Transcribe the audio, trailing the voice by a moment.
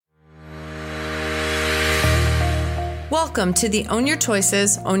Welcome to the Own Your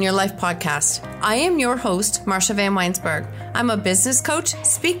Choices, Own Your Life podcast. I am your host, Marsha Van Weinsberg. I'm a business coach,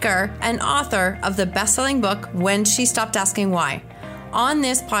 speaker, and author of the best-selling book, When She Stopped Asking Why. On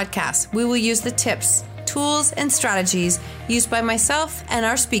this podcast, we will use the tips, tools, and strategies used by myself and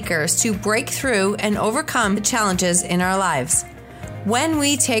our speakers to break through and overcome the challenges in our lives. When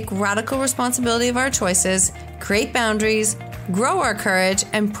we take radical responsibility of our choices, create boundaries, grow our courage,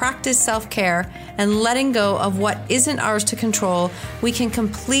 and practice self-care and letting go of what isn't ours to control, we can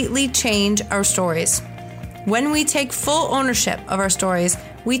completely change our stories. When we take full ownership of our stories,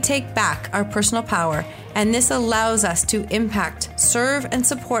 we take back our personal power, and this allows us to impact, serve, and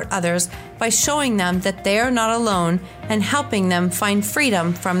support others by showing them that they are not alone and helping them find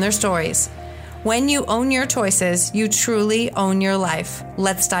freedom from their stories. When you own your choices, you truly own your life.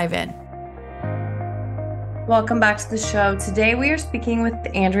 Let's dive in. Welcome back to the show. Today we are speaking with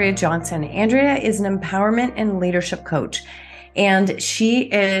Andrea Johnson. Andrea is an empowerment and leadership coach, and she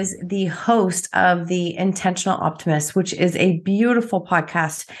is the host of The Intentional Optimist, which is a beautiful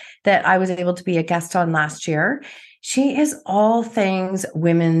podcast that I was able to be a guest on last year. She is all things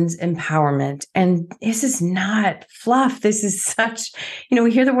women's empowerment. And this is not fluff. This is such,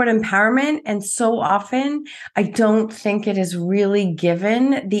 we hear the word empowerment, and so often I don't think it is really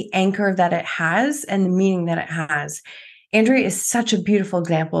given the anchor that it has and the meaning that it has. Andrea is such a beautiful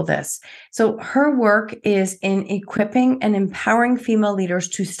example of this. So her work is in equipping and empowering female leaders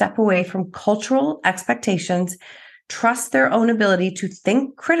to step away from cultural expectations, trust their own ability to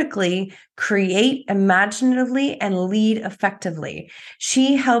think critically, create imaginatively, and lead effectively.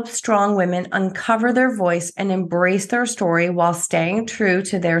 She helps strong women uncover their voice and embrace their story while staying true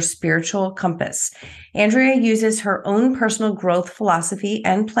to their spiritual compass. Andrea uses her own personal growth philosophy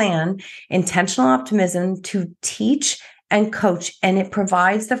and plan, intentional optimism, to teach and coach, and it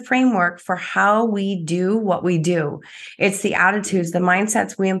provides the framework for how we do what we do. It's the attitudes, the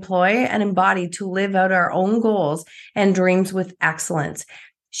mindsets we employ and embody to live out our own goals and dreams with excellence.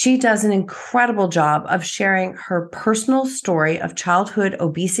 She does an incredible job of sharing her personal story of childhood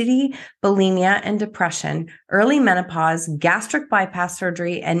obesity, bulimia, and depression, early menopause, gastric bypass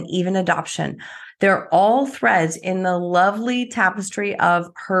surgery, and even adoption. They're all threads in the lovely tapestry of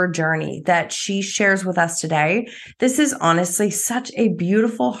her journey that she shares with us today. This is honestly such a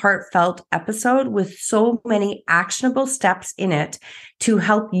beautiful, heartfelt episode with so many actionable steps in it to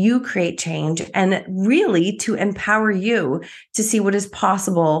help you create change and really to empower you to see what is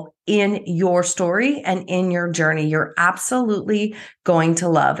possible in your story and in your journey. You're absolutely going to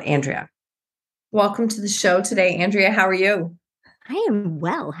love Andrea. Welcome to the show today, Andrea. How are you? I am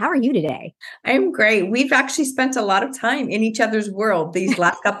well. How are you today? I am great. We've actually spent a lot of time in each other's world these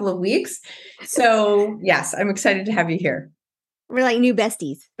last couple of weeks. So yes, I'm excited to have you here. We're like new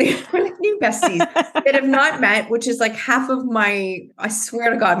besties. We're like new besties that have not met, which is like half of I swear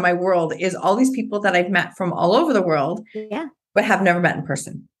to God, my world is all these people that I've met from all over the world, but have never met in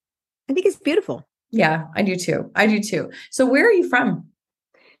person. I think it's beautiful. Yeah, I do too. So where are you from?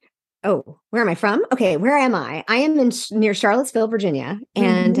 Oh, where am I from? Okay, where am I? I am near Charlottesville, Virginia.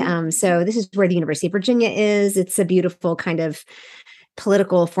 And so this is where the University of Virginia is. It's a beautiful kind of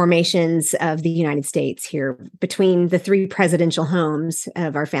political formations of the United States here between the three presidential homes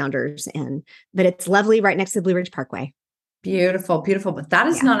of our founders. But it's lovely right next to the Blue Ridge Parkway. Beautiful, beautiful. But that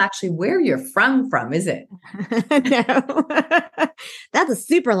is not actually where you're from, is it? No, that's a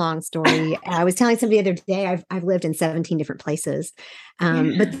super long story. I was telling somebody the other day, I've lived in 17 different places.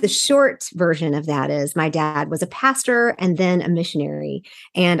 But the short version of that is my dad was a pastor and then a missionary.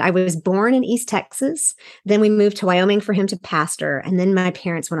 And I was born in East Texas. Then we moved to Wyoming for him to pastor. And then my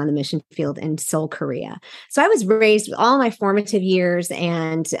parents went on the mission field in Seoul, Korea. So I was raised all my formative years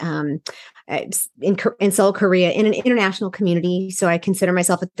and in Seoul, Korea, in an international community. So I consider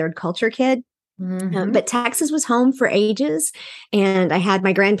myself a third culture kid. But Texas was home for ages. And I had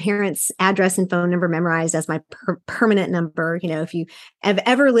my grandparents' address and phone number memorized as my permanent number. If you have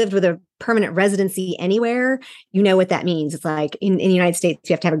ever lived with a permanent residency anywhere, you know what that means. It's like in the United States,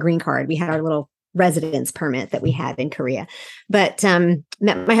 you have to have a green card. We had our little residence permit that we had in Korea, but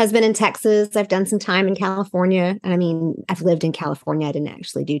met my husband in Texas. I've done some time in California. And I mean, I've lived in California. I didn't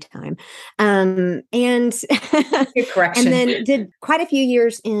actually do time. And correction. And then did quite a few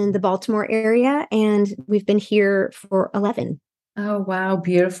years in the Baltimore area. And we've been here for 11. Oh, wow.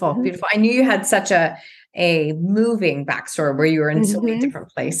 Beautiful. Beautiful. I knew you had such a moving backstory where you were in so many different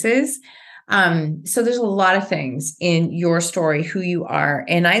places. So there's a lot of things in your story, who you are.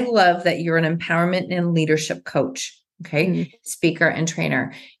 And I love that you're an empowerment and leadership coach. Okay. Speaker and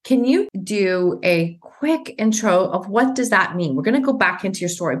trainer. Can you do a quick intro of what does that mean? We're going to go back into your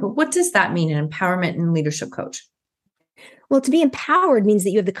story, but what does that mean, an empowerment and leadership coach? Well, to be empowered means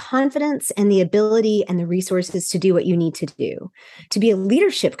that you have the confidence and the ability and the resources to do what you need to do. To be a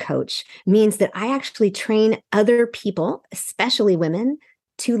leadership coach means that I actually train other people, especially women,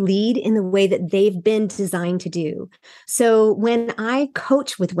 to lead in the way that they've been designed to do. So when I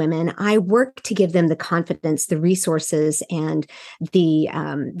coach with women, I work to give them the confidence, the resources, and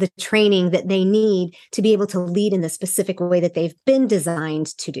the training that they need to be able to lead in the specific way that they've been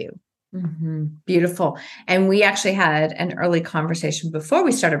designed to do. Mm-hmm. Beautiful. And we actually had an early conversation before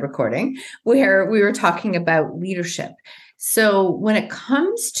we started recording where we were talking about leadership. So when it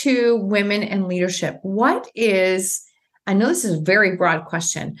comes to women and leadership, I know this is a very broad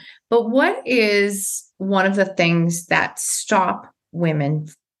question, but what is one of the things that stop women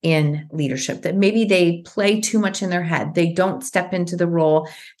in leadership, that maybe they play too much in their head? They don't step into the role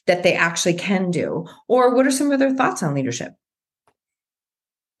that they actually can do. Or what are some of their thoughts on leadership?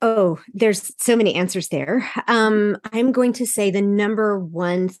 Oh, there's so many answers there. I'm going to say the number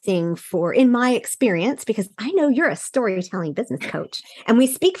one thing in my experience, because I know you're a storytelling business coach and we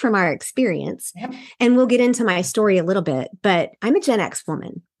speak from our experience. Yep. And we'll get into my story a little bit, but I'm a Gen X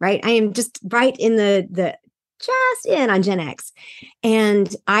woman, right? I am just right in just in on Gen X.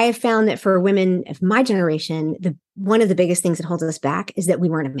 And I have found that for women of my generation, one of the biggest things that holds us back is that we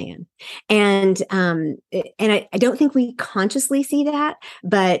weren't a man. And I don't think we consciously see that,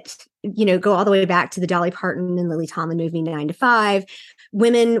 but go all the way back to the Dolly Parton and Lily Tomlin movie 9 to 5.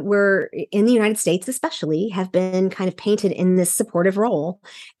 Women were in the United States, especially, have been kind of painted in this supportive role.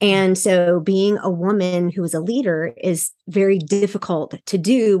 And so being a woman who is a leader is very difficult to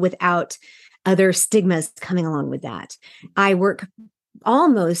do without other stigmas coming along with that. I work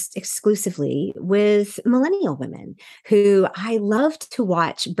almost exclusively with millennial women who I loved to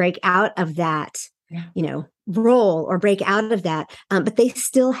watch break out of that, role or break out of that. But they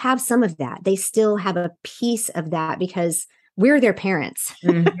still have some of that. They still have a piece of that because we're their parents.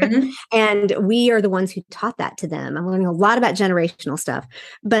 Mm-hmm. And we are the ones who taught that to them. I'm learning a lot about generational stuff,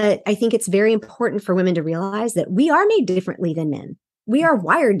 but I think it's very important for women to realize that we are made differently than men. We are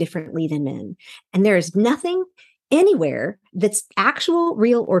wired differently than men. And there is nothing anywhere that's actual,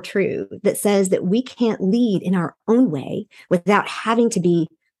 real, or true that says that we can't lead in our own way without having to be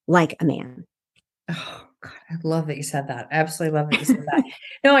like a man. Oh, God, I love that you said that. I absolutely love that you said that.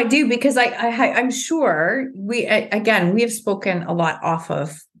 No, I do, because I'm sure we have spoken a lot off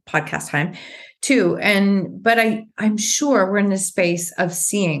of podcast time too. But I'm sure we're in a space of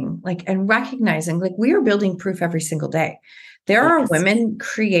seeing and recognizing we are building proof every single day. There are women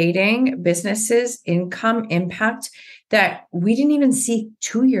creating businesses, income, impact that we didn't even see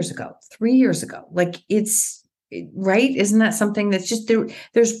 2 years ago, 3 years ago. It's right. Isn't that something that's just there?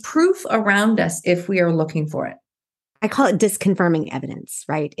 There's proof around us if we are looking for it. I call it disconfirming evidence,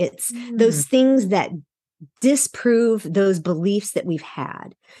 right? It's those things that disprove those beliefs that we've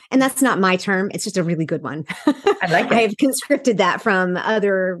had. And that's not my term. It's just a really good one. I like it. I've conscripted that from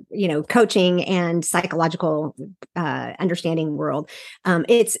other, coaching and psychological understanding world.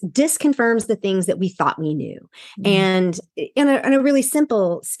 It's disconfirms the things that we thought we knew. Mm-hmm. And on a really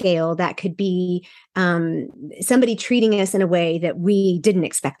simple scale, that could be somebody treating us in a way that we didn't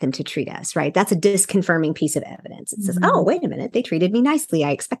expect them to treat us, right? That's a disconfirming piece of evidence. It says, oh, wait a minute, they treated me nicely. I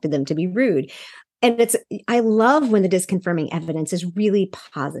expected them to be rude. And I love when the disconfirming evidence is really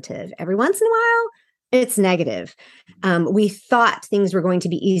positive. Every once in a while, it's negative. We thought things were going to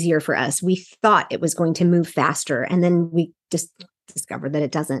be easier for us. We thought it was going to move faster. And then we just discovered that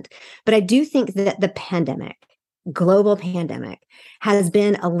it doesn't. But I do think that the global pandemic, has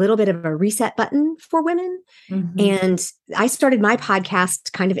been a little bit of a reset button for women. Mm-hmm. And I started my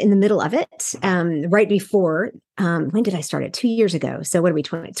podcast kind of in the middle of it, right before. When did I start it? 2 years ago. So what are we,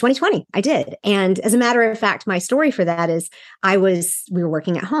 2020? I did. And as a matter of fact, my story for that is we were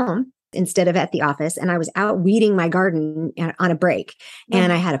working at home instead of at the office, and I was out weeding my garden on a break. Yeah.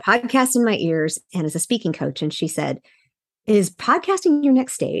 And I had a podcast in my ears, and as a speaking coach, and she said, is podcasting your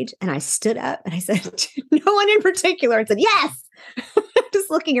next stage? And I stood up and I said, no one in particular. I said, yes.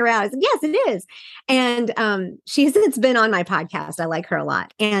 Just looking around. I said, yes, it is. And she's been on my podcast. I like her a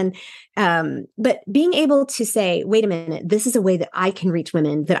lot. And but being able to say, wait a minute, this is a way that I can reach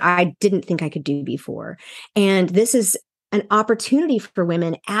women that I didn't think I could do before. And this is an opportunity for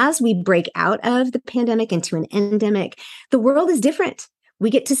women as we break out of the pandemic into an endemic. The world is different. We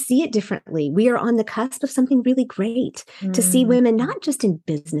get to see it differently. We are on the cusp of something really great to see women, not just in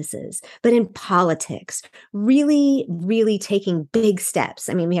businesses, but in politics, really, really taking big steps.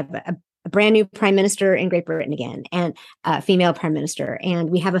 I mean, we have a brand new prime minister in Great Britain again, and a female prime minister.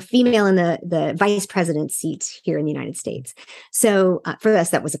 And we have a female in the vice president seat here in the United States. So for us,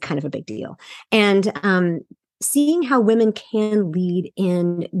 that was a kind of a big deal. And seeing how women can lead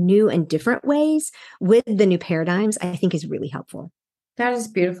in new and different ways with the new paradigms, I think is really helpful. That is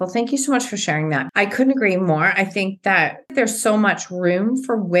beautiful. Thank you so much for sharing that. I couldn't agree more. I think that there's so much room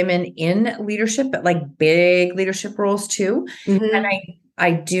for women in leadership, but like big leadership roles too. Mm-hmm. And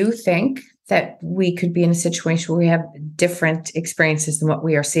I do think that we could be in a situation where we have different experiences than what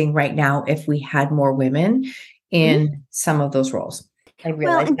we are seeing right now if we had more women in some of those roles. I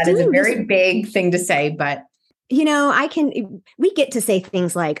realize that is a very big thing to say, but we get to say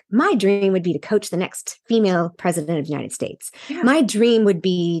things like, my dream would be to coach the next female president of the United States. Yeah. My dream would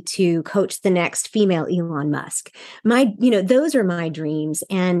be to coach the next female Elon Musk. Those are my dreams.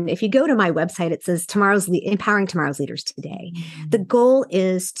 And if you go to my website, it says Empowering Tomorrow's Leaders Today. Mm-hmm. The goal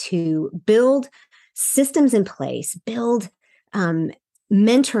is to build systems in place, build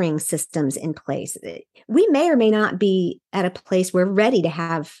mentoring systems in place. We may or may not be at a place where we're ready to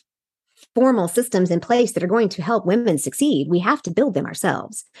have formal systems in place that are going to help women succeed. We have to build them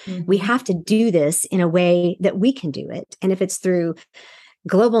ourselves. Mm-hmm. We have to do this in a way that we can do it. And if it's through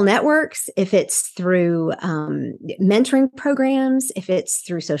global networks, if it's through mentoring programs, if it's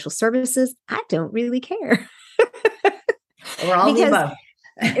through social services, I don't really care. Or all of the above.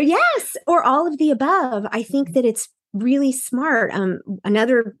 Yes, or all of the above. I think that it's really smart.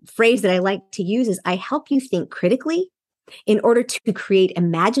 Another phrase that I like to use is, I help you think critically in order to create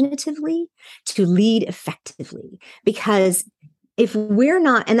imaginatively, to lead effectively. Because if we're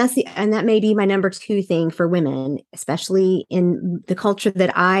not, and that may be my number 2 thing for women, especially in the culture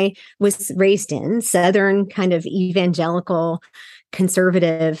that I was raised in, Southern kind of evangelical,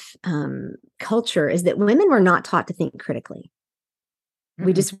 conservative culture, is that women were not taught to think critically.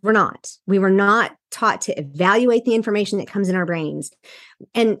 We just were not. We were not taught to evaluate the information that comes in our brains.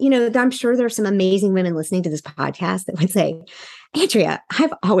 And, I'm sure there are some amazing women listening to this podcast that would say, Andrea,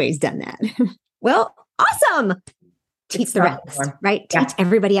 I've always done that. Well, awesome. Teach the rest, right? Yeah. Teach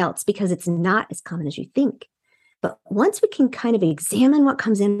everybody else, because it's not as common as you think. But once we can kind of examine what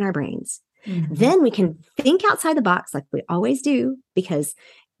comes in our brains, then we can think outside the box like we always do, because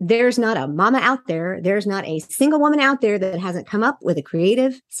there's not a mama out there, there's not a single woman out there that hasn't come up with a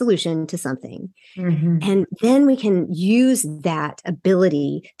creative solution to something. Mm-hmm. And then we can use that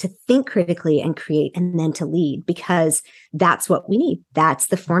ability to think critically and create, and then to lead, because that's what we need. That's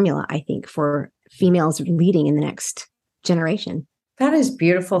the formula, I think, for females leading in the next generation. That is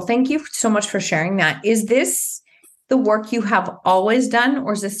beautiful. Thank you so much for sharing that. Is this the work you have always done,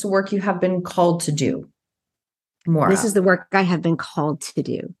 or is this the work you have been called to do? This is the work I have been called to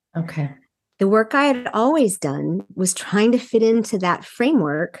do. Okay. The work I had always done was trying to fit into that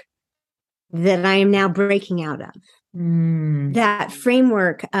framework that I am now breaking out of. That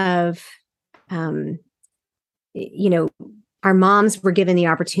framework of, our moms were given the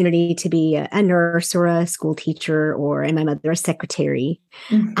opportunity to be a nurse or a school teacher, and my mother a secretary.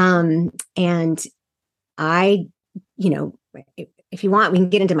 Mm-hmm. And I, if you want, we can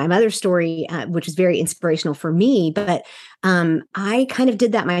get into my mother's story, which is very inspirational for me. But I kind of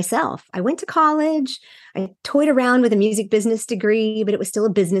did that myself. I went to college. I toyed around with a music business degree, but it was still a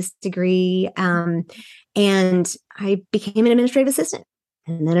business degree. And I became an administrative assistant,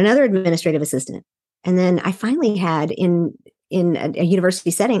 and then another administrative assistant. And then I finally had in a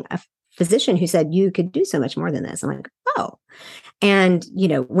university setting a physician who said, you could do so much more than this. I'm like, oh, and,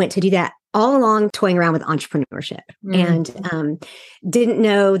 went to do that all along, toying around with entrepreneurship, and didn't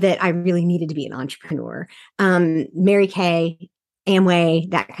know that I really needed to be an entrepreneur. Mary Kay, Amway,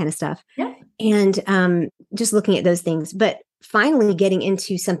 that kind of stuff. Yeah. And just looking at those things, but finally getting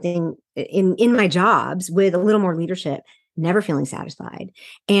into something in my jobs with a little more leadership, never feeling satisfied.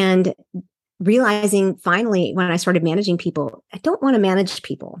 And realizing finally, when I started managing people, I don't want to manage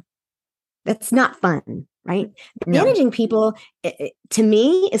people. That's not fun, right? No. Managing people, to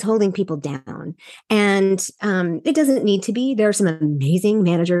me, is holding people down. And it doesn't need to be. There are some amazing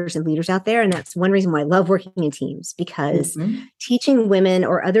managers and leaders out there. And that's one reason why I love working in teams, because teaching women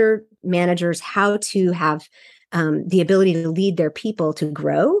or other managers how to have the ability to lead their people to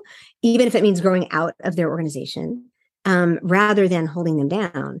grow, even if it means growing out of their organization, rather than holding them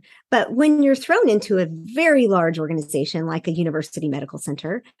down. But when you're thrown into a very large organization like a university medical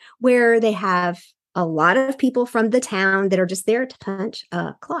center, where they have a lot of people from the town that are just there to punch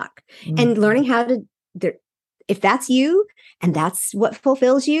a clock, and learning how to, if that's you and that's what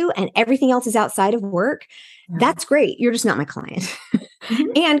fulfills you and everything else is outside of work, that's great. You're just not my client.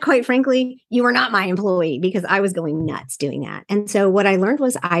 And quite frankly, you are not my employee, because I was going nuts doing that. And so what I learned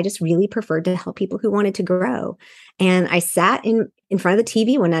was I just really preferred to help people who wanted to grow. And I sat in front of the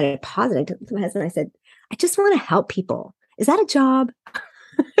TV one night, I paused it. I took my husband, I said, I just want to help people. Is that a job?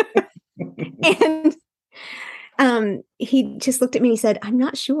 And he just looked at me and he said, I'm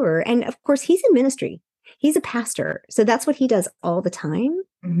not sure. And of course, he's in ministry. He's a pastor. So that's what he does all the time.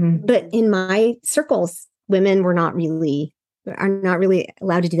 But in my circles, women are not really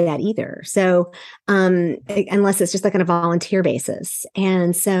allowed to do that either. So unless it's just like on a volunteer basis.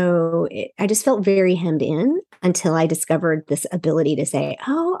 And so I just felt very hemmed in until I discovered this ability to say,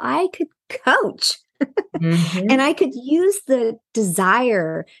 oh, I could coach. And I could use the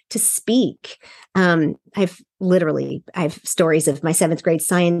desire to speak. I've stories of my 7th grade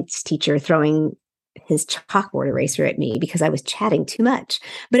science teacher throwing his chalkboard eraser at me because I was chatting too much.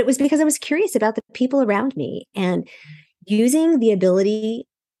 But it was because I was curious about the people around me and using the ability.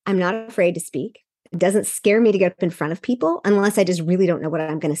 I'm not afraid to speak. It doesn't scare me to get up in front of people unless I just really don't know what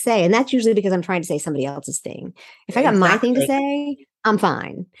I'm going to say. And that's usually because I'm trying to say somebody else's thing. If I got my thing to say, I'm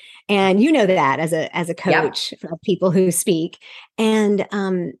fine. And you know that as a coach of people who speak. And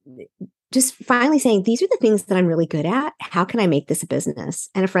just finally saying, these are the things that I'm really good at. How can I make this a business?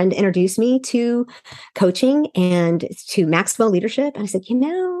 And a friend introduced me to coaching and to Maxwell Leadership. And I said,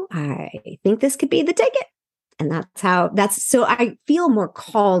 I think this could be the ticket. And so I feel more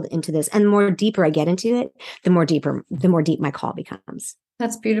called into this, and the more deeper I get into it, the more deep my call becomes.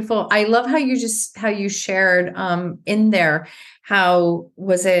 That's beautiful. I love how you shared in there, how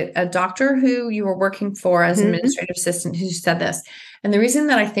was it a doctor who you were working for as an administrative assistant who said this? And the reason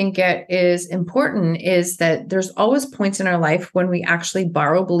that I think it is important is that there's always points in our life when we actually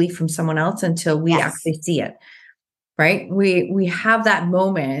borrow belief from someone else until we actually see it. Right? We have that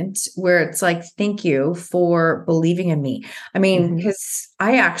moment where it's like, thank you for believing in me. I mean, because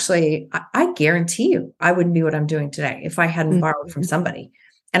I guarantee you, I wouldn't be what I'm doing today if I hadn't borrowed from somebody.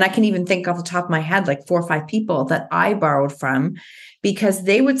 And I can even think off the top of my head, like 4 or 5 people that I borrowed from because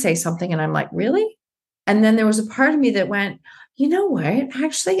they would say something and I'm like, really? And then there was a part of me that went, you know what?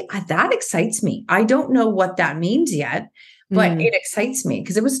 Actually, that excites me. I don't know what that means yet, but it excites me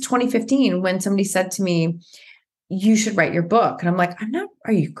because it was 2015 when somebody said to me, you should write your book. And I'm like,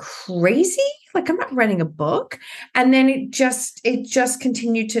 are you crazy? Like, I'm not writing a book. And then it just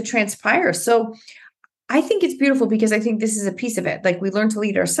continued to transpire. So I think it's beautiful because I think this is a piece of it. Like, we learn to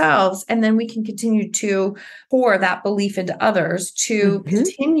lead ourselves, and then we can continue to pour that belief into others to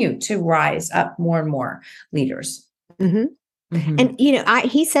continue to rise up more and more leaders. And,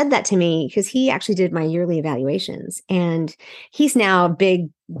 he said that to me because he actually did my yearly evaluations, and he's now a big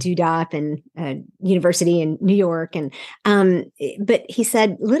dude up in university in New York. And, but he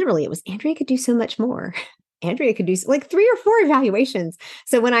said, literally, it was Andrea could do so much more. Andrea could do like 3 or 4 evaluations.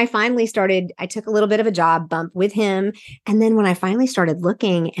 So when I finally started, I took a little bit of a job bump with him. And then when I finally started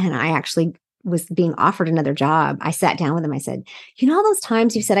looking and I actually was being offered another job, I sat down with him. I said, all those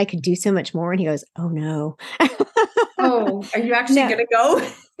times you said I could do so much more. And he goes, oh no. Oh, are you actually going to go?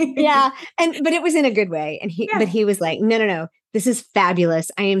 Yeah. But it was in a good way. And he was like, no, this is fabulous.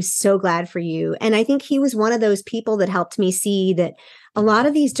 I am so glad for you. And I think he was one of those people that helped me see that a lot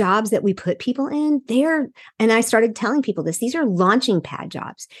of these jobs that we put people in, and I started telling people this, these are launching pad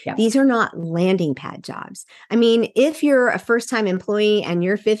jobs. Yeah. These are not landing pad jobs. I mean, if you're a first-time employee and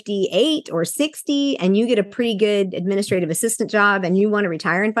you're 58 or 60 and you get a pretty good administrative assistant job and you want to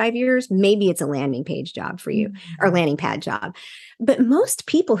retire in 5 years, maybe it's a landing page job for you or landing pad job. But most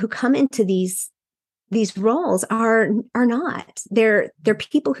people who come into these roles are not. They're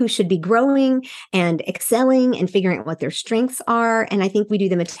people who should be growing and excelling and figuring out what their strengths are. And I think we do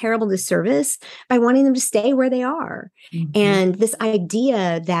them a terrible disservice by wanting them to stay where they are. And this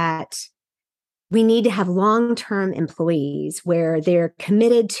idea that we need to have long-term employees where they're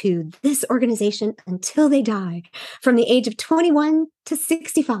committed to this organization until they die from the age of 21 to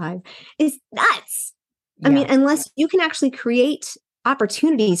 65 is nuts. Yeah. I mean, unless you can actually create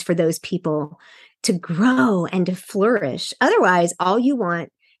opportunities for those people to grow and to flourish. Otherwise, all you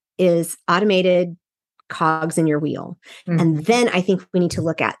want is automated cogs in your wheel. And then I think we need to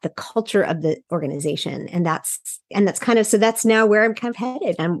look at the culture of the organization. And that's now where I'm kind of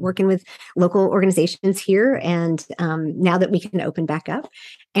headed. I'm working with local organizations here. And now that we can open back up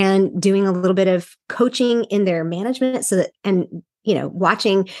and doing a little bit of coaching in their management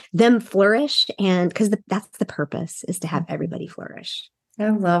watching them flourish. And because that's the purpose, is to have everybody flourish. I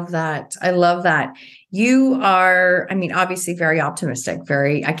love that. You are, obviously very optimistic,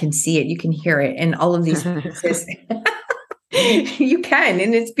 I can see it. You can hear it in all of these pieces. You can,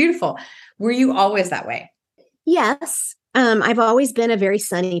 and it's beautiful. Were you always that way? Yes. I've always been a very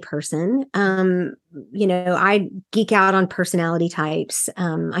sunny person. I geek out on personality types.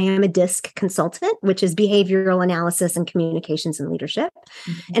 I am a DISC consultant, which is behavioral analysis and communications and leadership.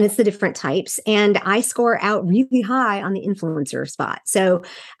 And it's the different types. And I score out really high on the influencer spot. So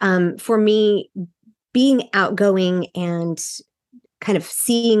for me, being outgoing and kind of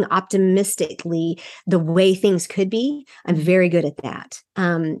seeing optimistically the way things could be, I'm very good at that.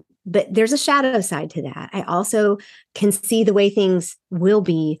 But there's a shadow side to that. I also can see the way things will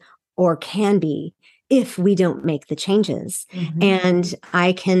be or can be if we don't make the changes. And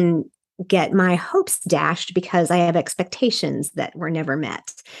I can get my hopes dashed because I have expectations that were never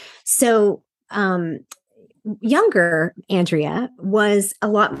met. So, younger Andrea was a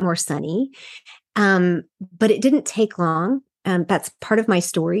lot more sunny, but it didn't take long. That's part of my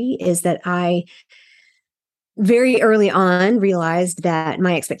story, is that I very early on realized that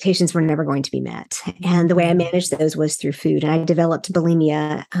my expectations were never going to be met. And the way I managed those was through food. And I developed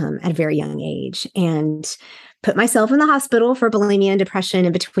bulimia at a very young age and put myself in the hospital for bulimia and depression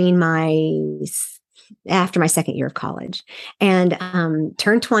after my second year of college, and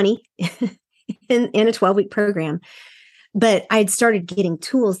turned 20 in a 12-week program. But I'd started getting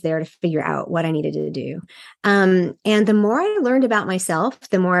tools there to figure out what I needed to do. And the more I learned about myself,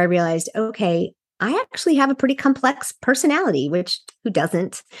 the more I realized, okay, I actually have a pretty complex personality, which who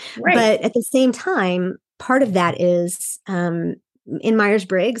doesn't? Right. But at the same time, part of that is in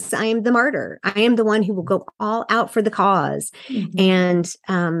Myers-Briggs, I am the martyr. I am the one who will go all out for the cause. And,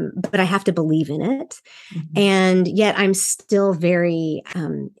 but I have to believe in it. And yet I'm still very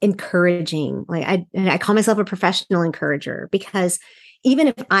encouraging. Like I call myself a professional encourager, because even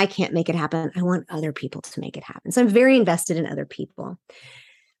if I can't make it happen, I want other people to make it happen. So I'm very invested in other people.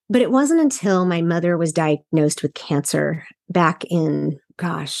 But it wasn't until my mother was diagnosed with cancer back in,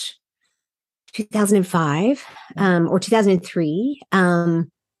 2005 or 2003.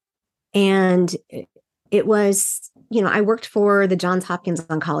 And it was, I worked for the Johns Hopkins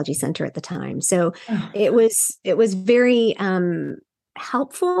Oncology Center at the time. So it was very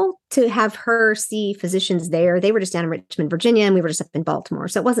helpful to have her see physicians there. They were just down in Richmond, Virginia, and we were just up in Baltimore.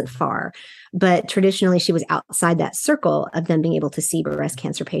 So it wasn't far. But traditionally, she was outside that circle of them being able to see breast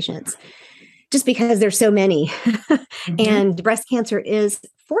cancer patients, just because there's so many. And breast cancer is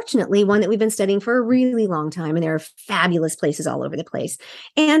fortunately one that we've been studying for a really long time. And there are fabulous places all over the place.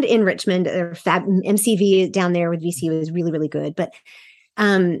 And in Richmond, MCV down there with VCU is really, really good. But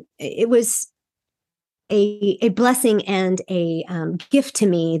it was a blessing and a gift to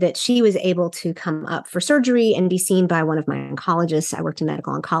me that she was able to come up for surgery and be seen by one of my oncologists. I worked in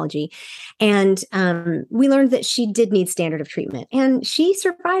medical oncology. And we learned that she did need standard of treatment. And she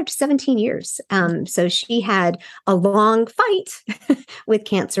survived 17 years. So she had a long fight with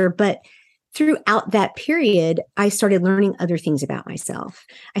cancer. But throughout that period, I started learning other things about myself.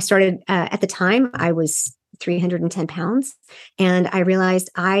 I started, at the time, I was 310 pounds. And I realized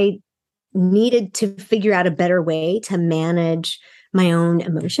I needed to figure out a better way to manage my own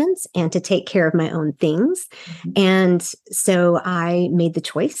emotions and to take care of my own things. And so I made the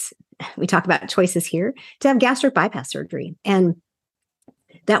choice, we talk about choices here, to have gastric bypass surgery. And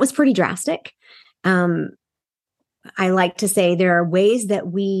that was pretty drastic. I like to say there are ways that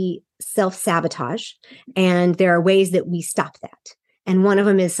we self-sabotage, and there are ways that we stop that. And one of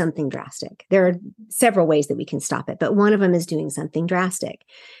them is something drastic. There are several ways that we can stop it, but one of them is doing something drastic.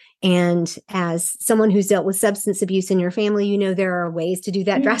 And as someone who's dealt with substance abuse in your family, there are ways to do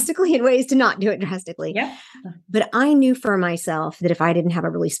that drastically and ways to not do it drastically. Yeah. But I knew for myself that if I didn't have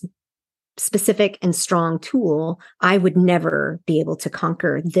a really specific and strong tool, I would never be able to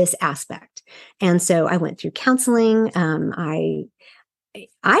conquer this aspect. And so I went through counseling. I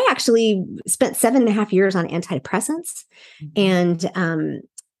actually spent 7.5 years on antidepressants. And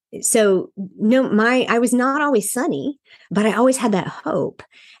so I was not always sunny, but I always had that hope.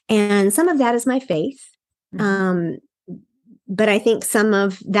 And some of that is my faith. But I think some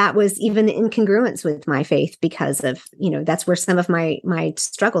of that was even the incongruence with my faith, because of, that's where some of my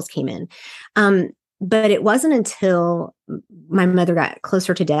struggles came in. But it wasn't until my mother got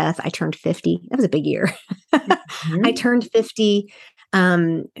closer to death, I turned 50. That was a big year. I turned 50.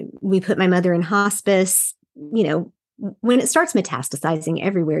 We put my mother in hospice. When it starts metastasizing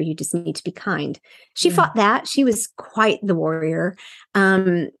everywhere, you just need to be kind. She fought that. She was quite the warrior.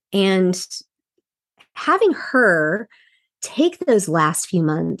 And having her take those last few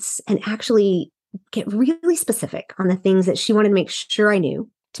months and actually get really specific on the things that she wanted to make sure I knew,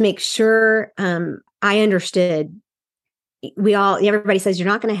 to make sure I understood. Everybody says you're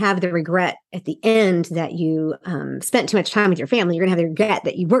not going to have the regret at the end that you spent too much time with your family. You're going to have the regret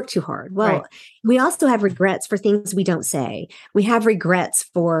that you worked too hard. Well, we also have regrets for things we don't say. We have regrets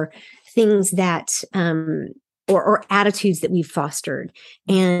for things that, or attitudes that we've fostered.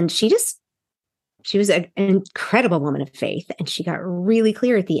 And she was an incredible woman of faith. And she got really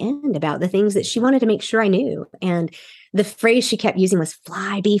clear at the end about the things that she wanted to make sure I knew. And the phrase she kept using was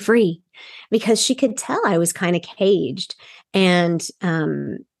fly, be free, because she could tell I was kind of caged. And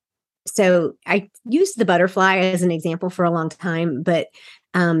so I used the butterfly as an example for a long time, but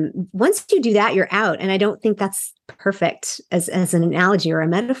once you do that, you're out. And I don't think that's perfect as an analogy or a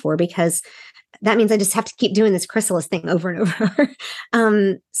metaphor, because that means I just have to keep doing this chrysalis thing over and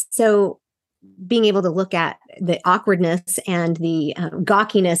over. So being able to look at the awkwardness and the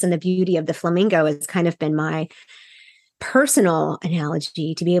gawkiness and the beauty of the flamingo has kind of been my personal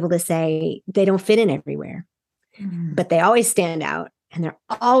analogy, to be able to say they don't fit in everywhere, but they always stand out. And they're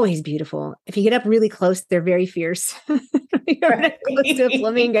always beautiful. If you get up really close, they're very fierce. You're close to a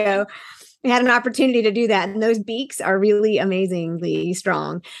flamingo. We had an opportunity to do that. And those beaks are really amazingly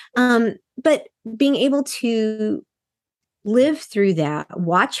strong. But being able to live through that,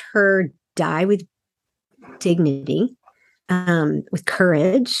 watch her die with dignity, with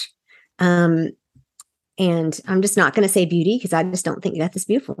courage. And I'm just not going to say beauty, because I just don't think death is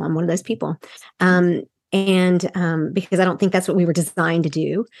beautiful. I'm one of those people. Because I don't think that's what we were designed to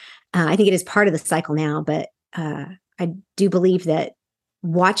do. I think it is part of the cycle now, but I do believe that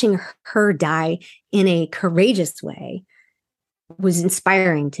watching her die in a courageous way was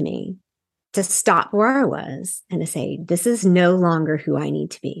inspiring to me, to stop where I was and to say, this is no longer who I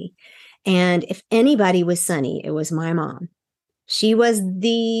need to be. And if anybody was Sunny, it was my mom. She was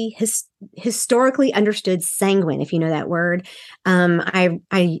the historically understood sanguine, if you know that word. I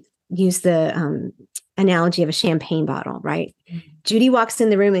use the analogy of a champagne bottle, right? Judy walks in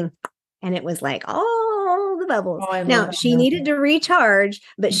the room and it was like all the bubbles. Now she needed to recharge,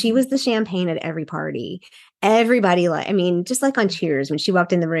 but she was the champagne at every party. Everybody, just like on Cheers, when she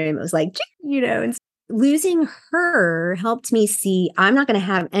walked in the room, it was like, and losing her helped me see I'm not going to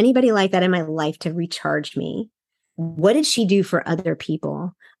have anybody like that in my life to recharge me. What did she do for other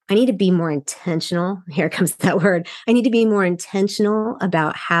people? I need to be more intentional. Here comes that word. I need to be more intentional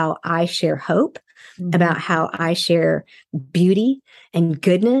about how I share hope, about how I share beauty and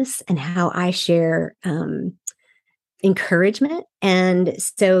goodness, and how I share encouragement. And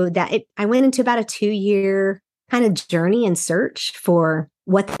so I went into about a 2-year kind of journey and search for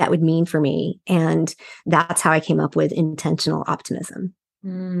what that would mean for me. And that's how I came up with intentional optimism.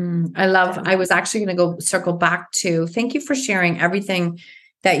 I was actually going to go circle back to, thank you for sharing everything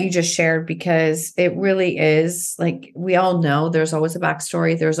that you just shared, because it really is, like, we all know there's always a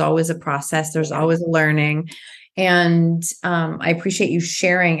backstory. There's always a process. There's always a learning. And I appreciate you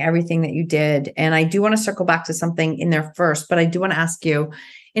sharing everything that you did. And I do want to circle back to something in there first, but I do want to ask you,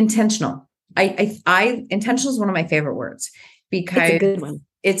 intentional. Intentional is one of my favorite words, because it's a good one.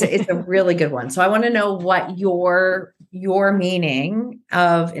 It's a really good one. So I want to know what your meaning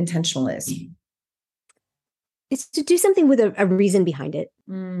of intentional is. It's to do something with a reason behind it.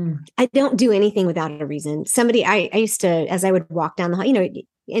 I don't do anything without a reason. I used to, as I would walk down the hall,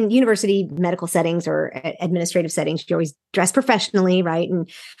 in university medical settings or administrative settings, you always dress professionally, right? And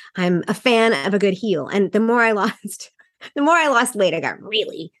I'm a fan of a good heel. And the more I lost weight, I got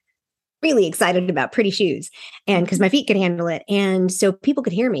really, really excited about pretty shoes, and because my feet could handle it. And so people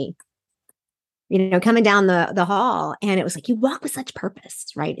could hear me, coming down the hall. And it was like, you walk with such purpose,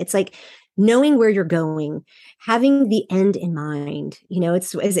 right? It's like knowing where you're going, having the end in mind.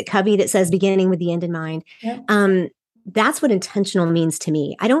 Is it Covey that says beginning with the end in mind? Yeah. That's what intentional means to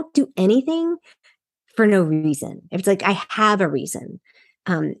me. I don't do anything for no reason. It's like, I have a reason.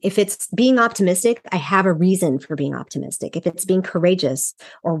 If it's being optimistic, I have a reason for being optimistic. If it's being courageous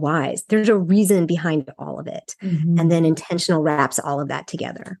or wise, there's a reason behind all of it. And then intentional wraps all of that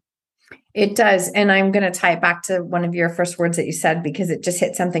together. It does. And I'm going to tie it back to one of your first words that you said, because it just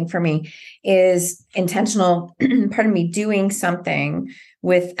hit something for me, is intentional, doing something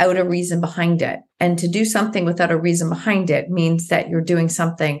without a reason behind it. And to do something without a reason behind it means that you're doing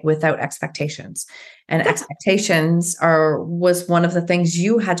something without expectations. And expectations was one of the things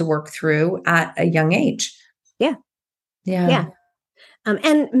you had to work through at a young age. Yeah.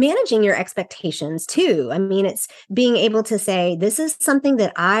 And managing your expectations too. It's being able to say, this is something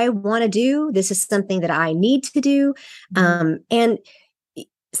that I want to do. This is something that I need to do. And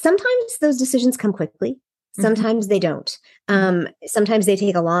sometimes those decisions come quickly. Sometimes they don't. Sometimes they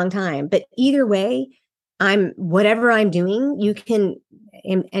take a long time. But either way, whatever I'm doing, you can,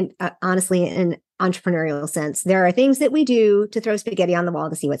 and honestly, in entrepreneurial sense, there are things that we do to throw spaghetti on the wall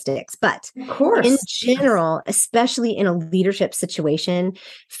to see what sticks. But of course, in general, especially in a leadership situation,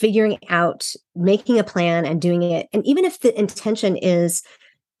 figuring out, making a plan and doing it. And even if the intention is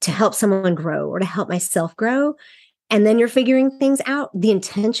to help someone grow or to help myself grow, and then you're figuring things out, the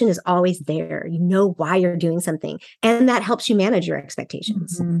intention is always there. You know why you're doing something. And that helps you manage your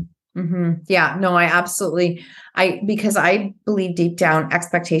expectations. Yeah, no, because I believe deep down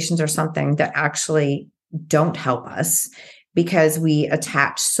expectations are something that actually don't help us because we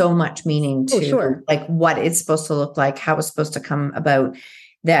attach so much meaning Oh, to sure. like what it's supposed to look like, how it's supposed to come about,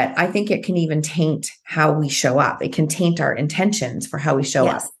 that I think it can even taint how we show up. It can taint our intentions for how we show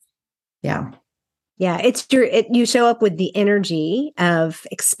up. Yes. Yeah. Yeah. You show up with the energy of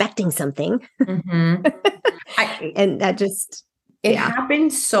expecting something. Mm-hmm. And that just, It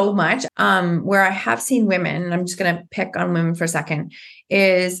happens so much where I have seen women, and I'm just going to pick on women for a second,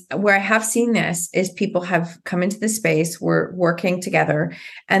 is where I have seen this is people have come into the space, we're working together,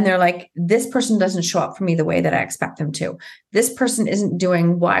 and they're like, this person doesn't show up for me the way that I expect them to. This person isn't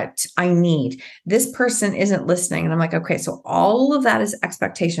doing what I need. This person isn't listening. And I'm like, okay, so all of that is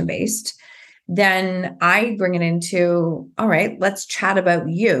expectation based. Then I bring it into, all right, let's chat about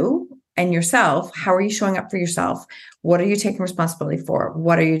you and yourself. How are you showing up for yourself? What are you taking responsibility for?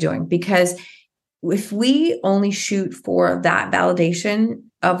 What are you doing? Because if we only shoot for that validation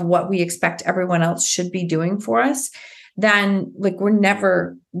of what we expect everyone else should be doing for us, then like we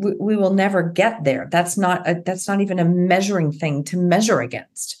will never get there. That's not even a measuring thing to measure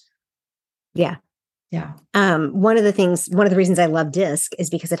against. Yeah. Yeah. One of the reasons I love DISC is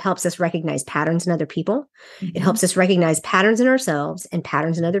because it helps us recognize patterns in other people. Mm-hmm. It helps us recognize patterns in ourselves and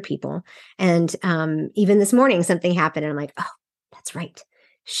patterns in other people. And even this morning, something happened and I'm like, oh, that's right.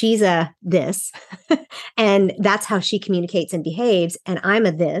 She's a this, and that's how she communicates and behaves. And I'm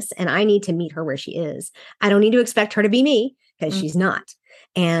a this, and I need to meet her where she is. I don't need to expect her to be me because she's not.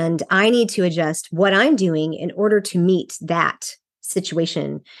 And I need to adjust what I'm doing in order to meet that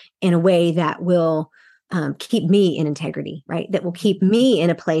situation in a way that will keep me in integrity, right? That will keep me in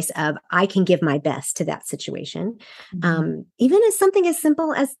a place of I can give my best to that situation. Even as something as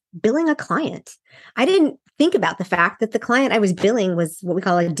simple as billing a client. I didn't think about the fact that the client I was billing was what we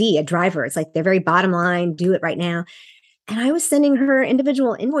call a driver. It's like their very bottom line, do it right now. And I was sending her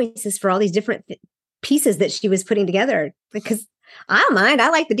individual invoices for all these different pieces that she was putting together because I don't mind. I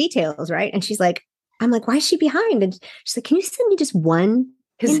like the details, right? And I'm like, why is she behind? And she's like, can you send me just one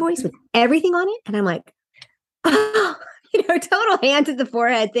invoice with everything on it? And I'm like, oh, total hand to the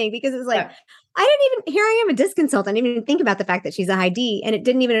forehead thing, because it's like, here I am, a DISC consultant. I didn't even think about the fact that she's a high D. And it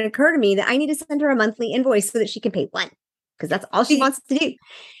didn't even occur to me that I need to send her a monthly invoice so that she can pay one, because that's all she wants to do.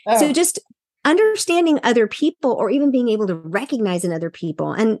 Oh. So just understanding other people, or even being able to recognize in other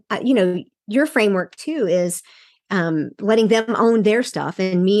people. And, your framework too is letting them own their stuff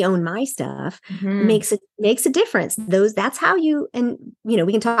and me own my stuff makes a difference. That's how we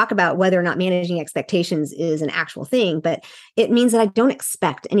can talk about whether or not managing expectations is an actual thing, but it means that I don't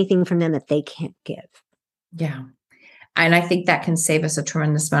expect anything from them that they can't give. Yeah. And I think that can save us a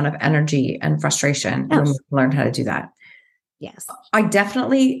tremendous amount of energy and frustration when we learn how to do that. Yes. I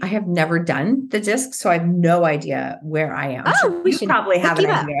have never done the DISC, so I have no idea where I am. Oh, so you probably have an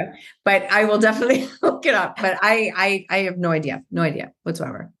idea, but I will definitely look it up. But I have no idea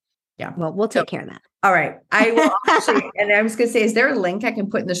whatsoever. Yeah. Well, we'll take care of that. All right. I will actually, and I was going to say, is there a link I can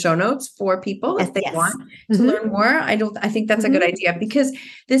put in the show notes for people if they want to learn more? I think that's a good idea, because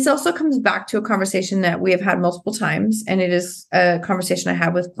this also comes back to a conversation that we have had multiple times. And it is a conversation I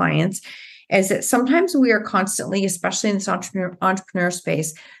have with clients, is that sometimes we are constantly, especially in this entrepreneur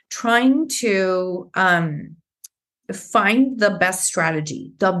space, trying to find the best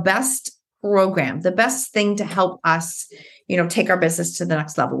strategy, the best program, the best thing to help us, take our business to the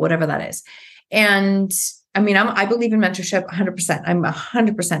next level, whatever that is. And I mean, I believe in mentorship 100%. I'm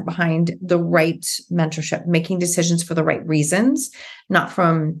 100% behind the right mentorship, making decisions for the right reasons, not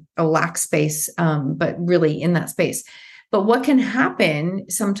from a lack space, but really in that space. But what can happen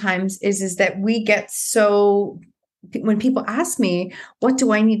sometimes is that we get when people ask me, what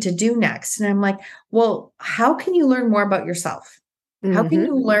do I need to do next? And I'm like, well, how can you learn more about yourself? How can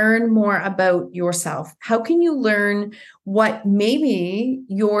you learn more about yourself? How can you learn what maybe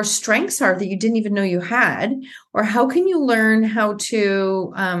your strengths are that you didn't even know you had? Or how can you learn how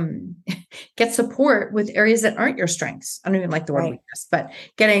to get support with areas that aren't your strengths? I don't even like the word weakness, but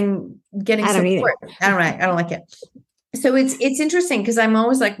getting support. I don't like it. So it's interesting, because I'm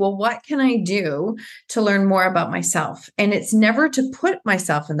always like, well, what can I do to learn more about myself? And it's never to put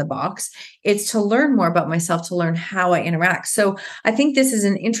myself in the box. It's to learn more about myself, to learn how I interact. So I think this is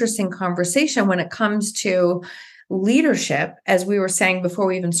an interesting conversation when it comes to leadership. As we were saying before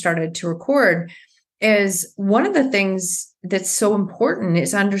we even started to record, is one of the things that's so important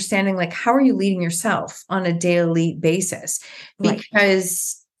is understanding, like, how are you leading yourself on a daily basis?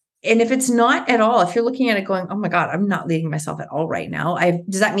 Because and if it's not at all, if you're looking at it going, oh my God, I'm not leading myself at all right now,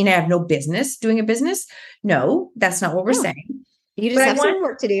 does that mean I have no business doing a business? No, that's not what we're saying. You just have some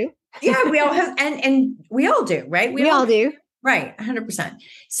work to do. Yeah, we all have, and we all do, right? We all do. Right, 100%.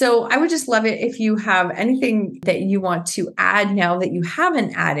 So I would just love it if you have anything that you want to add now that you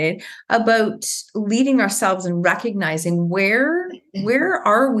haven't added about leading ourselves and recognizing where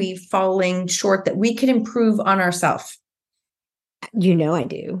are we falling short that we could improve on ourselves. I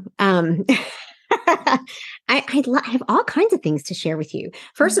do. I have all kinds of things to share with you.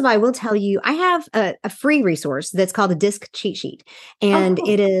 First of all, I will tell you, I have a free resource that's called a DISC cheat sheet. And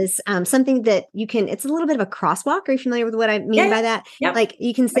it is something that you can, it's a little bit of a crosswalk. Are you familiar with what I mean by that? Yep. Like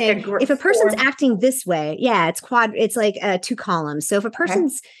you can say, if a person's acting this way, it's like 2 columns. So if a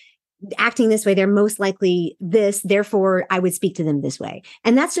person's acting this way, they're most likely this, therefore I would speak to them this way.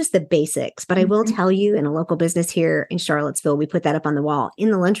 And that's just the basics. But I will tell you, in a local business here in Charlottesville, we put that up on the wall in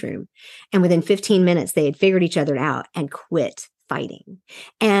the lunchroom. And within 15 minutes, they had figured each other out and quit fighting.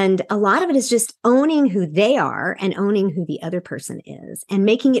 And a lot of it is just owning who they are and owning who the other person is and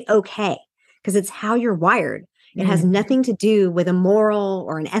making it okay, because it's how you're wired. It has nothing to do with a moral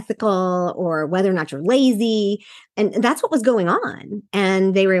or an ethical or whether or not you're lazy. And that's what was going on.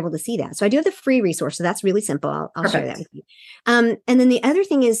 And they were able to see that. So I do have the free resource. So that's really simple. I'll share that with you. And then the other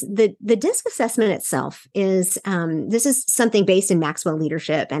thing is the DISC assessment itself is, this is something based in Maxwell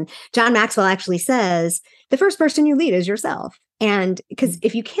leadership. And John Maxwell actually says, the first person you lead is yourself. And because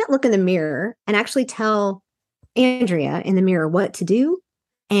if you can't look in the mirror and actually tell Andrea in the mirror what to do,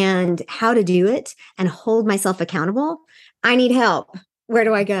 and how to do it and hold myself accountable, I need help. Where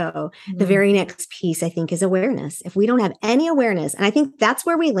do I go? The very next piece, I think, is awareness. If we don't have any awareness, and I think that's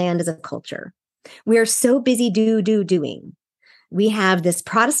where we land as a culture, we are so busy doing. We have this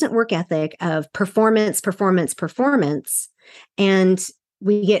Protestant work ethic of performance, and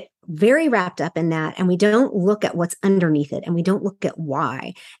we get very wrapped up in that, and we don't look at what's underneath it, and we don't look at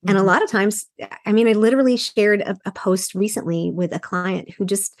why. And a lot of times, I literally shared a post recently with a client who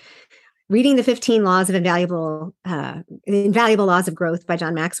just reading the 15 laws of invaluable laws of growth by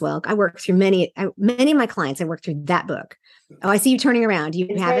John Maxwell. I work through many of my clients. I work through that book. Oh, I see you turning around. Do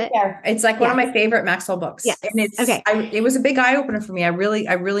you have it? There. It's like one of my favorite Maxwell books. Yes. And it's okay. It was a big eye opener for me. I really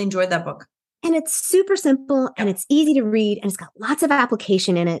enjoyed that book. And it's super simple and it's easy to read and it's got lots of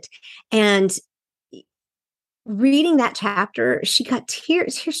application in it. And reading that chapter, she got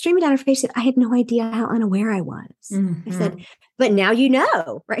tears streaming down her face. She said, I had no idea how unaware I was. I said, but now you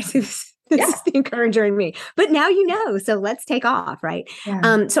know, right? This is the encourager in me. But now you know, so let's take off, right?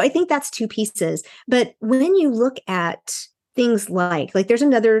 Yeah. So I think that's 2 pieces. But when you look at things like there's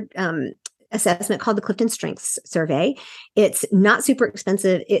another assessment called the Clifton Strengths Survey. It's not super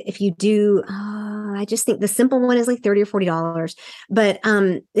expensive. If you do, I just think the simple one is like $30 or $40, but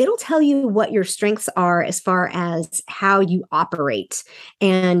it'll tell you what your strengths are as far as how you operate.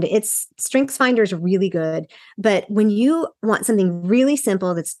 And it's Strengths Finder is really good. But when you want something really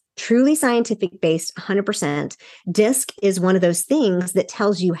simple that's truly scientific based 100%, DISC is one of those things that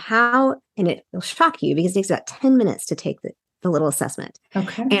tells you how, and it will shock you because it takes about 10 minutes to take the little assessment.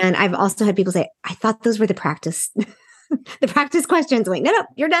 Okay. And I've also had people say, I thought those were the practice, the practice questions. I'm like, no,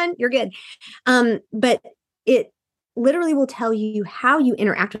 you're done. You're good. But it literally will tell you how you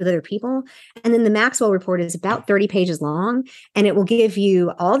interact with other people. And then the Maxwell report is about 30 pages long, and it will give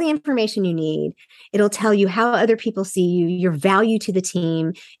you all the information you need. It'll tell you how other people see you, your value to the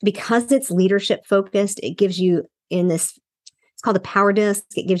team. Because it's leadership focused, it gives you it's called a power disc.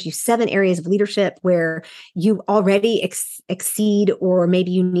 It gives you 7 areas of leadership where you already exceed, or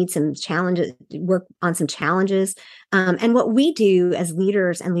maybe you need some challenges, work on some challenges. And what we do as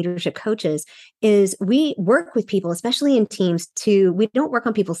leaders and leadership coaches is we work with people, especially in teams, we don't work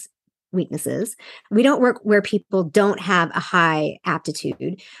on people's weaknesses. We don't work where people don't have a high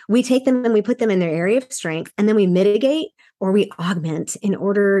aptitude. We take them and we put them in their area of strength, and then we mitigate or we augment in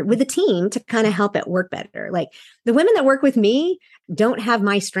order with the team to kind of help it work better. Like the women that work with me don't have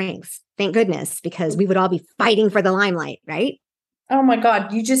my strengths, thank goodness, because we would all be fighting for the limelight, right? Oh my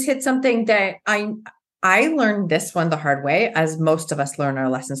God, you just hit something that I learned this one the hard way, as most of us learn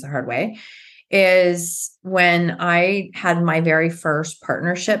our lessons the hard way, is when I had my very first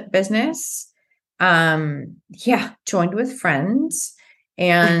partnership business. Joined with friends.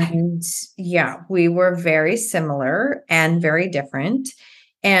 And we were very similar and very different.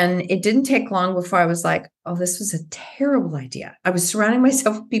 And it didn't take long before I was like, oh, this was a terrible idea. I was surrounding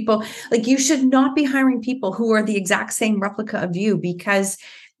myself with people like, you should not be hiring people who are the exact same replica of you, because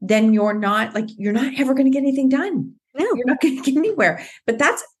then you're not ever going to get anything done. No, you're not going to get anywhere. But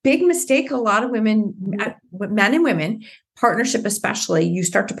that's a big mistake. A lot of women, men and women, partnership especially, you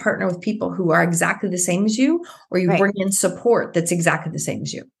start to partner with people who are exactly the same as you, or you bring in support that's exactly the same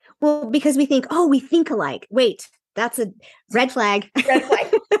as you. Well, because we think, we think alike. Wait, that's a red flag. Red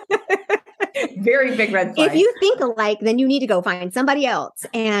flag. Very big red flag. If you think alike, then you need to go find somebody else.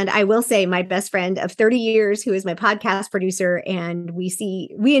 And I will say my best friend of 30 years, who is my podcast producer, and we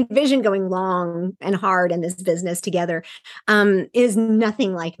envision going long and hard in this business together, is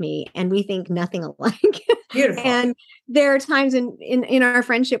nothing like me. And we think nothing alike. Beautiful. And there are times in our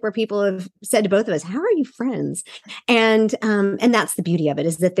friendship where people have said to both of us, how are you friends? And that's the beauty of it,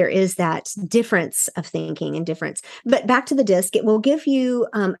 is that there is that difference of thinking and difference. But back to the DISC, it will give you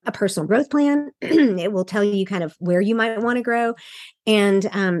a personal growth plan. It will tell you kind of where you might want to grow.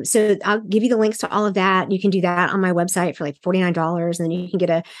 And so I'll give you the links to all of that. You can do that on my website for like $49. And then you can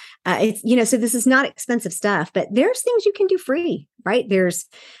get so this is not expensive stuff, but there's things you can do free, right? There's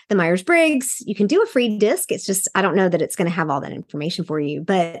the Myers-Briggs. You can do a free DISC. It's just, I don't know that it's going to have all that information for you,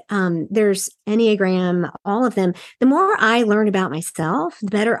 but there's Enneagram, all of them. The more I learn about myself, the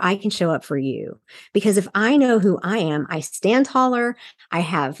better I can show up for you. Because if I know who I am, I stand taller, I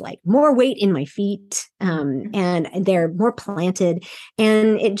have like more weight in my feet, and they're more planted.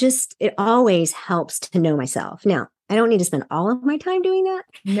 And it always helps to know myself. Now, I don't need to spend all of my time doing that.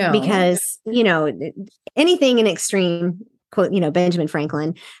 No. Because, anything in extreme, quote, Benjamin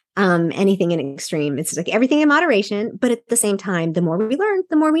Franklin, anything in extreme, it's like everything in moderation. But at the same time, the more we learn,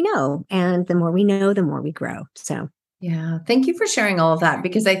 the more we know. And the more we know, the more we grow. So. Yeah. Thank you for sharing all of that,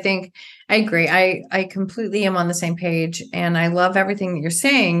 because I think I agree. I completely am on the same page, and I love everything that you're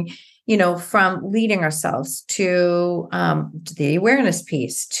saying, from leading ourselves to the awareness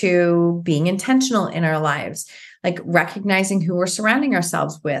piece, to being intentional in our lives, like recognizing who we're surrounding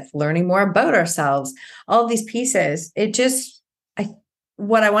ourselves with, learning more about ourselves, all of these pieces.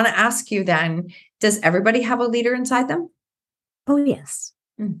 What I want to ask you then, does everybody have a leader inside them? Oh, yes.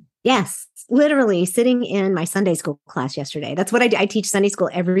 Yes. Literally sitting in my Sunday school class yesterday. That's what I do. I teach Sunday school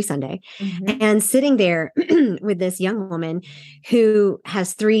every Sunday. Mm-hmm. And sitting there with this young woman who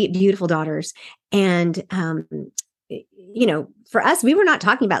has 3 beautiful daughters. And, for us, we were not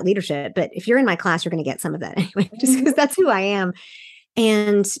talking about leadership, but if you're in my class, you're going to get some of that anyway, just because that's who I am.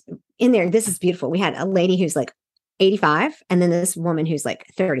 And in there, this is beautiful. We had a lady who's like 85, and then this woman who's like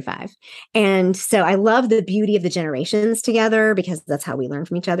 35. And so I love the beauty of the generations together, because that's how we learn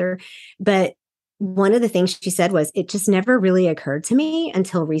from each other. But one of the things she said was, it just never really occurred to me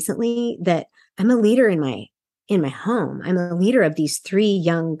until recently that I'm a leader in my home. I'm a leader of these 3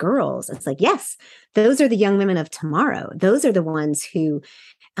 young girls. It's like, yes, those are the young women of tomorrow. Those are the ones who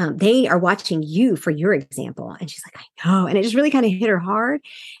they are watching you for your example. And she's like, I know. And it just really kind of hit her hard.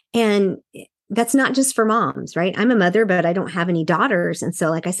 And that's not just for moms, right? I'm a mother, but I don't have any daughters. And so,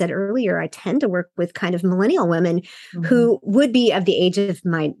 like I said earlier, I tend to work with kind of millennial women mm-hmm. who would be of the age of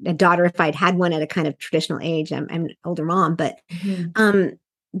my daughter if I'd had one at a kind of traditional age. I'm an older mom, but mm-hmm.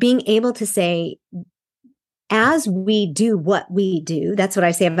 Being able to say, as we do what we do, that's what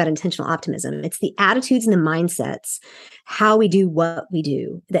I say about intentional optimism. It's the attitudes and the mindsets, how we do what we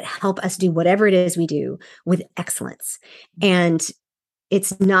do, that help us do whatever it is we do with excellence. And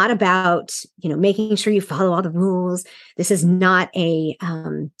it's not about, making sure you follow all the rules. This is not a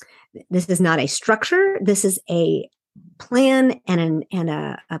structure. This is a plan and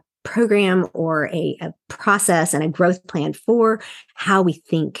a program, or a process and a growth plan for how we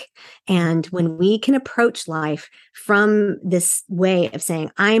think. And when we can approach life from this way of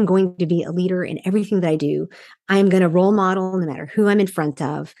saying, I'm going to be a leader in everything that I do, I'm going to role model no matter who I'm in front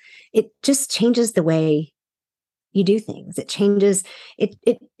of, it just changes the way you do things. It changes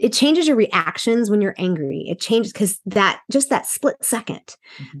changes your reactions when you're angry. It changes because that split second.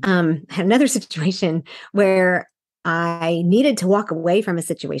 Mm-hmm. I had another situation where I needed to walk away from a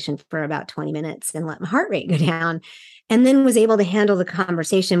situation for about 20 minutes and let my heart rate go down, and then was able to handle the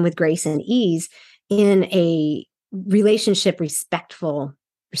conversation with grace and ease in a relationship respectful,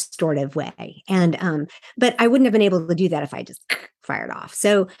 restorative way. And, but I wouldn't have been able to do that if I just fired off.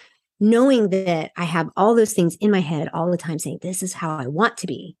 So knowing that I have all those things in my head all the time saying, this is how I want to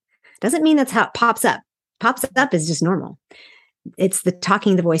be, doesn't mean that's how it pops up. Pops up is just normal. It's the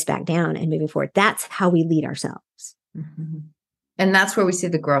talking the voice back down and moving forward. That's how we lead ourselves. Mm-hmm. And that's where we see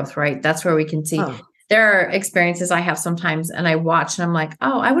the growth, right? That's where we can see there are experiences I have sometimes, and I watch and I'm like,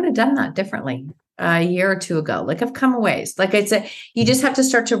 oh, I would have done that differently a year or 2 ago. Like, I've come a ways. Like I said, you just have to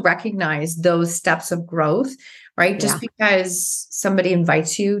start to recognize those steps of growth, right? Just because somebody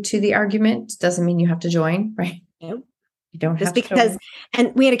invites you to the argument doesn't mean you have to join, right? Nope. You don't Just have because, to.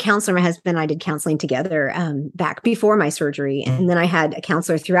 and we had a counselor, my husband and I did counseling together back before my surgery. And then I had a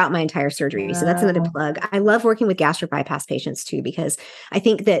counselor throughout my entire surgery. So that's another plug. I love working with gastric bypass patients too, because I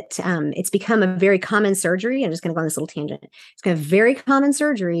think that it's become a very common surgery. I'm just going to go on this little tangent. It's kind of very common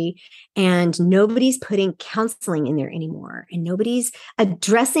surgery, and nobody's putting counseling in there anymore. And nobody's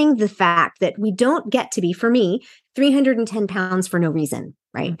addressing the fact that we don't get to be, for me, 310 pounds for no reason.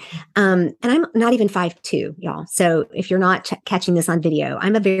 Right. And I'm not even 5'2", y'all. So if you're not catching this on video,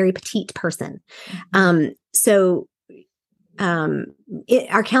 I'm a very petite person. Our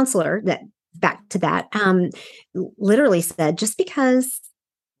counselor, that back to that, literally said, just because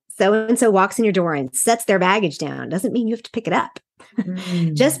so-and-so walks in your door and sets their baggage down doesn't mean you have to pick it up.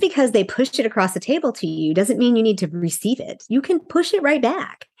 Just because they pushed it across the table to you doesn't mean you need to receive it. You can push it right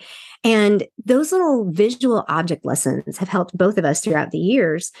back. And those little visual object lessons have helped both of us throughout the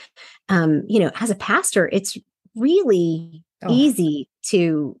years. As a pastor, it's really easy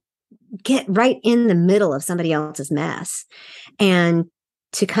to get right in the middle of somebody else's mess and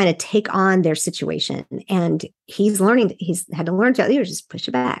to kind of take on their situation. And he's had to learn to just push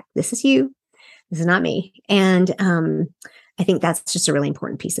it back. This is you. This is not me. And I think that's just a really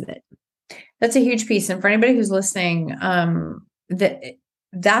important piece of it. That's a huge piece. And for anybody who's listening,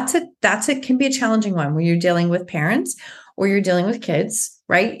 that's can be a challenging one when you're dealing with parents or you're dealing with kids,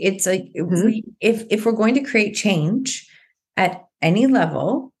 right? It's like, if we're going to create change at any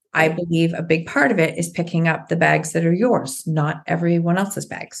level, I believe a big part of it is picking up the bags that are yours, not everyone else's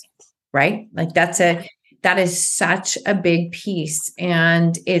bags, right? Like that is such a big piece.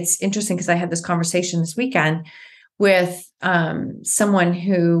 And it's interesting because I had this conversation this weekend with someone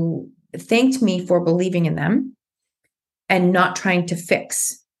who thanked me for believing in them and not trying to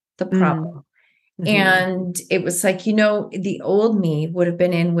fix the problem. And it was like, the old me would have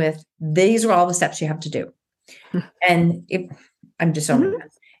been in with, these are all the steps you have to do. And I'm just owning that.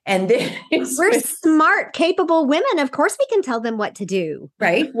 And we're smart, capable women. Of course we can tell them what to do.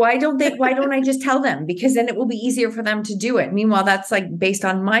 Right. Why don't I just tell them? Because then it will be easier for them to do it. Meanwhile, that's like based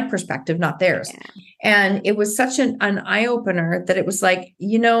on my perspective, not theirs. Yeah. And it was such an eye opener that it was like,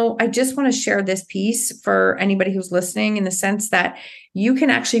 I just want to share this piece for anybody who's listening, in the sense that you can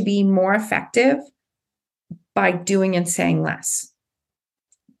actually be more effective by doing and saying less.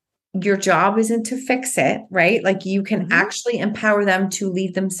 Your job isn't to fix it, right? Like you can actually empower them to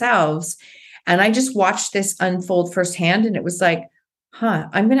lead themselves. And I just watched this unfold firsthand, and it was like,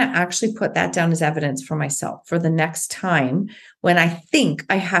 I'm going to actually put that down as evidence for myself for the next time when I think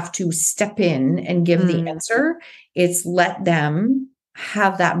I have to step in and give the answer. It's let them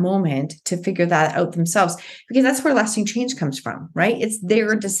have that moment to figure that out themselves, because that's where lasting change comes from, right? It's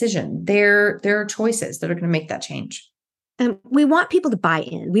their decision, their choices that are going to make that change. We want people to buy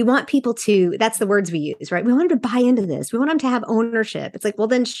in. We want people to, that's the words we use, right? We want them to buy into this. We want them to have ownership. It's like, well,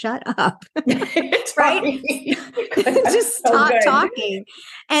 then shut up, right? Just stop talking.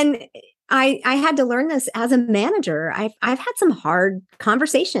 And I had to learn this as a manager. I've had some hard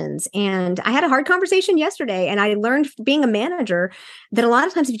conversations, and I had a hard conversation yesterday, and I learned being a manager that a lot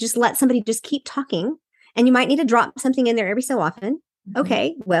of times if you just let somebody just keep talking, and you might need to drop something in there every so often.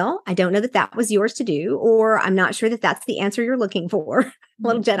 Okay, well, I don't know that was yours to do, or I'm not sure that that's the answer you're looking for.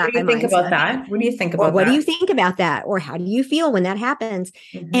 Little Jedi. What do you think about that? What do you think about that? What do you think about that? Or how do you feel when that happens?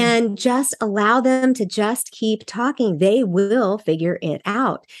 And just allow them to just keep talking. They will figure it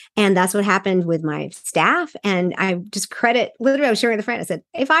out. And that's what happened with my staff. And I just literally, I was sharing with a friend. I said,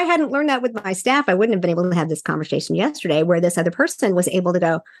 if I hadn't learned that with my staff, I wouldn't have been able to have this conversation yesterday, where this other person was able to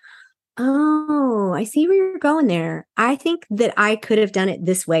go, oh, I see where you're going there. I think that I could have done it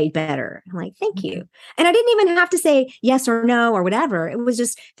this way better. I'm like, thank you. And I didn't even have to say yes or no or whatever. It was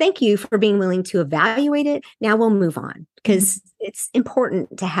just, thank you for being willing to evaluate it. Now we'll move on, because it's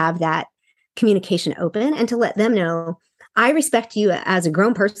important to have that communication open and to let them know, I respect you as a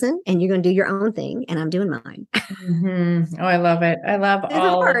grown person, and you're going to do your own thing, and I'm doing mine. Oh, I love it. I love I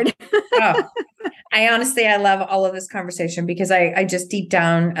love all of this conversation, because I just deep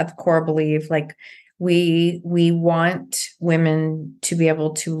down at the core believe, like, we want women to be able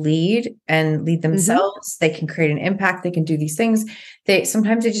to lead themselves. They can create an impact. They can do these things.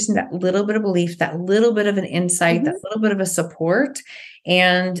 Sometimes they just need that little bit of belief, that little bit of an insight, that little bit of a support.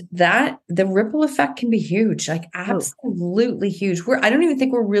 And that the ripple effect can be huge, like absolutely huge. I don't even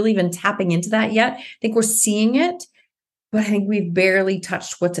think we're really even tapping into that yet. I think we're seeing it, but I think we've barely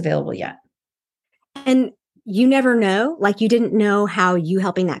touched what's available yet. And you never know, like you didn't know how you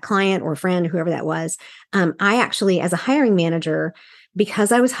helping that client or friend, whoever that was. I actually, as a hiring manager,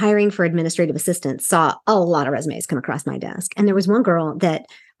 because I was hiring for administrative assistants, saw a lot of resumes come across my desk. And there was one girl that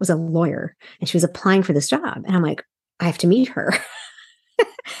was a lawyer, and she was applying for this job. And I'm like, I have to meet her.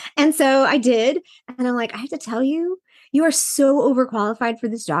 And so I did. And I'm like, I have to tell you, you are so overqualified for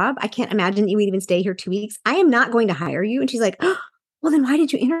this job. I can't imagine you would even stay here 2 weeks. I am not going to hire you. And she's like, oh, well, then why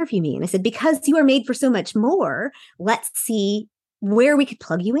did you interview me? And I said, because you are made for so much more. Let's see where we could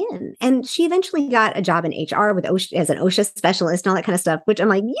plug you in. And she eventually got a job in HR with OSHA, as an OSHA specialist and all that kind of stuff, which I'm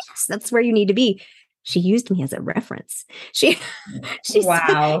like, yes, that's where you need to be. She used me as a reference. She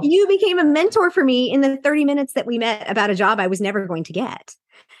Wow. said, you became a mentor for me in the 30 minutes that we met about a job I was never going to get.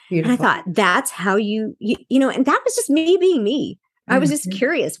 Beautiful. And I thought, that's how you know, and that was just me being me. I was just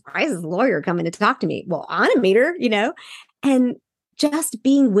curious. Why is this lawyer coming to talk to me? Well, I want to meet her, you know, and just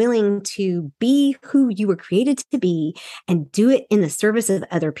being willing to be who you were created to be and do it in the service of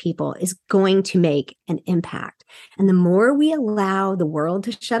other people is going to make an impact. And the more we allow the world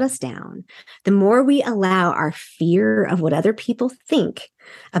to shut us down, the more we allow our fear of what other people think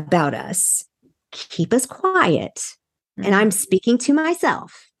about us keep us quiet. And I'm speaking to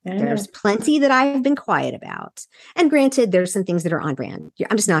myself. There's plenty that I've been quiet about. And granted, there's some things that are on brand.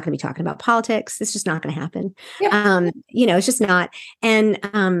 I'm just not going to be talking about politics. It's just not going to happen. Yep. You know, it's just not. And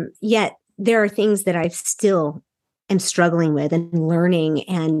yet there are things that I still am struggling with and learning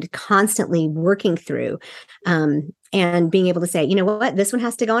and constantly working through. And being able to say, you know what, this one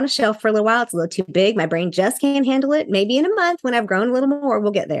has to go on a shelf for a little while. It's a little too big. My brain just can't handle it. Maybe in a month when I've grown a little more,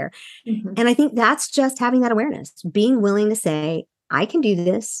 we'll get there. And I think that's just having that awareness, being willing to say, I can do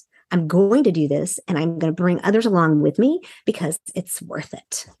this. I'm going to do this. And I'm going to bring others along with me because it's worth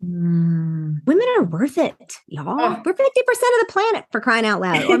it. Women are worth it, y'all. We're 50% of the planet, for crying out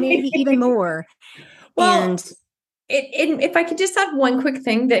loud, or maybe even more. Well, and if I could just add one quick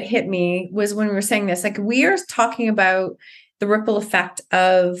thing that hit me was when we were saying this, like we are talking about the ripple effect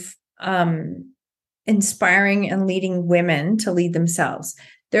of inspiring and leading women to lead themselves.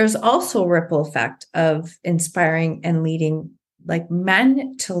 There's also a ripple effect of inspiring and leading like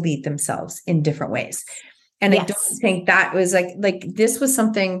men to lead themselves in different ways. And I don't think that was like this was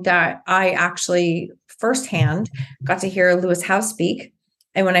something that I actually firsthand got to hear Lewis Howes speak.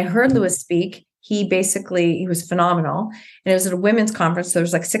 And when I heard Lewis speak, he was phenomenal. And it was at a women's conference. There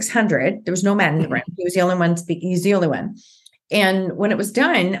was like 600. There was no men in the room. He was the only one speaking. He's the only one. And when it was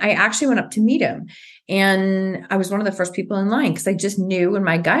done, I actually went up to meet him. And I was one of the first people in line because I just knew in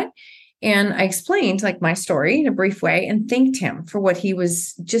my gut. And I explained like my story in a brief way and thanked him for what he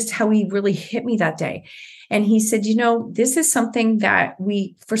was, just how he really hit me that day. And he said, you know, this is something that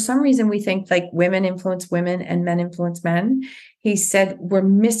for some reason, we think like women influence women and men influence men. He said, we're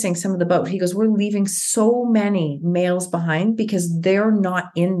missing some of the boat. He goes, we're leaving so many males behind because they're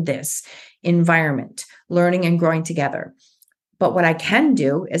not in this environment, learning and growing together. But what I can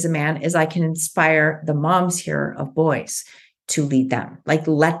do as a man is I can inspire the moms here of boys to lead them, like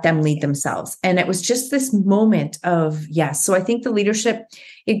let them lead themselves. And it was just this moment of, yes. So I think the leadership,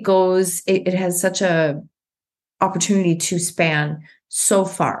 it has such a opportunity to span so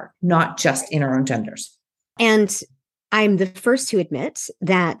far, not just in our own genders. And I'm the first to admit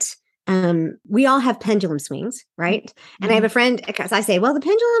that we all have pendulum swings, right? And I have a friend, because I say, well, the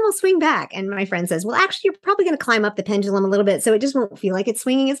pendulum will swing back. And my friend says, well, actually, you're probably going to climb up the pendulum a little bit, so it just won't feel like it's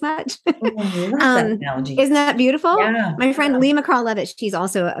swinging as much. That analogy. Isn't that beautiful? Yeah. My friend Lee McCraw-Levitt, she's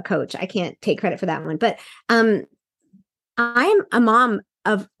also a coach. I can't take credit for that one. But I'm a mom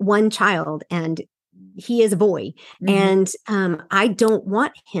of one child, and he is a boy. And I don't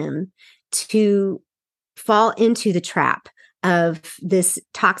want him to fall into the trap of this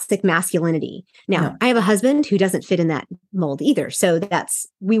toxic masculinity. Now, I have a husband who doesn't fit in that mold either. So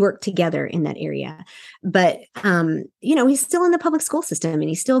we work together in that area. But, you know, he's still in the public school system and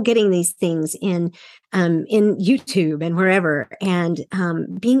he's still getting these things in YouTube and wherever. And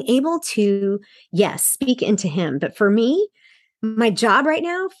being able to, speak into him. But for me, my job right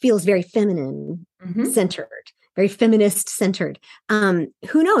now feels very feminine centered. Very feminist centered.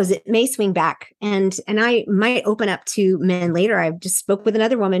 Who knows? It may swing back, and I might open up to men later. I just spoke with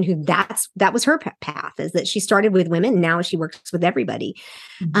another woman who that was her path, is that she started with women, and now she works with everybody.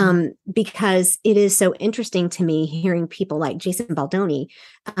 Because it is so interesting to me hearing people like Jason Baldoni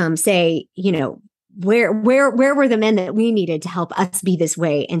say, you know, where were the men that we needed to help us be this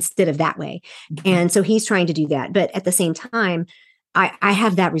way instead of that way? And so he's trying to do that, but at the same time, I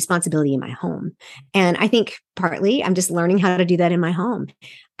have that responsibility in my home. And I think partly I'm just learning how to do that in my home.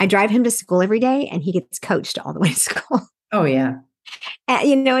 I drive him to school every day and he gets coached all the way to school. Oh, yeah.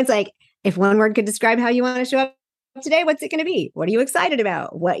 You know, it's like, if one word could describe how you want to show up today, what's it going to be? What are you excited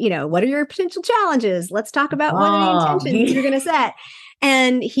about? What are your potential challenges? Let's talk about what are the intentions you're going to set.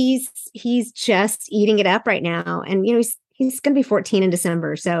 And he's just eating it up right now. And, you know, he's going to be 14 in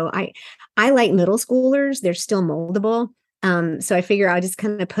December. So I like middle schoolers. They're still moldable. So I figure I'll just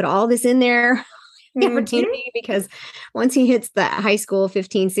kind of put all this in there. Opportunity, because once he hits the high school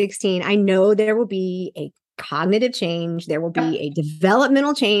 15, 16, I know there will be a cognitive change. There will be a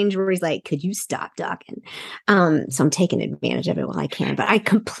developmental change where he's like, could you stop talking? So I'm taking advantage of it while I can, but I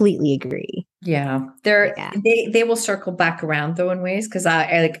completely agree. Yeah. They will circle back around though in ways. Cause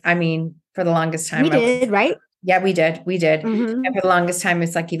I mean, for the longest time, right? Yeah, we did. Mm-hmm. And for the longest time,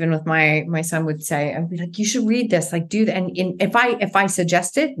 it's like, even with my son would say, I'd be like, you should read this, like do that. And if I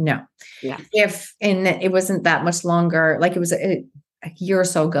suggested, no. Yeah. And it wasn't that much longer, like it was a year or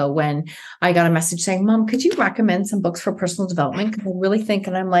so ago when I got a message saying, Mom, could you recommend some books for personal development? Because I really think,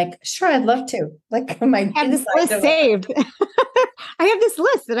 and I'm like, sure, I'd love to. Like I have this list saved. I have this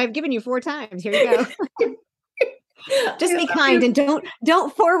list that I've given you 4 times. Here you go. Just be kind and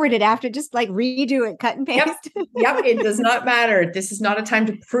don't forward it after. Just like redo it, cut and paste. Yep. It does not matter. This is not a time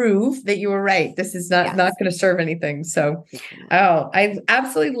to prove that you were right. This is not going to serve anything. So, I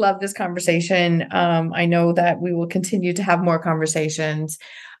absolutely love this conversation. I know that we will continue to have more conversations.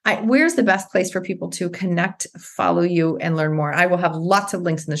 Where's the best place for people to connect, follow you, and learn more? I will have lots of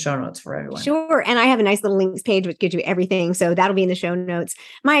links in the show notes for everyone. Sure. And I have a nice little links page which gives you everything. So that'll be in the show notes.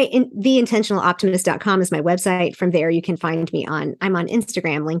 theintentionaloptimist.com is my website. From there, you can find me I'm on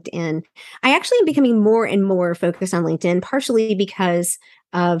Instagram, LinkedIn. I actually am becoming more and more focused on LinkedIn, partially because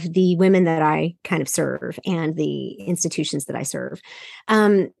of the women that I kind of serve and the institutions that I serve.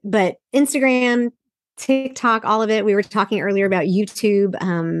 But Instagram, TikTok, all of it. We were talking earlier about YouTube.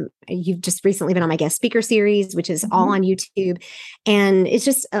 You've just recently been on my guest speaker series, which is all on YouTube. And it's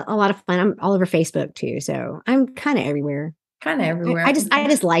just a lot of fun. I'm all over Facebook too. So I'm kind of everywhere. I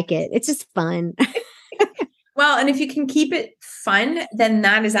just like it. It's just fun. Well, and if you can keep it fun, then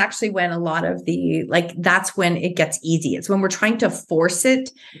that is actually when a lot of that's when it gets easy. It's when we're trying to force it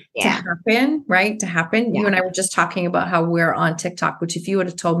to happen, right? To happen. Yeah. You and I were just talking about how we're on TikTok, which if you would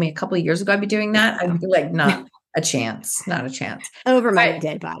have told me a couple of years ago I'd be doing that, I'd be like, not a chance. Over my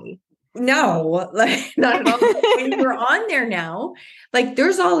dead body. No, like not at all. When you're on there now, like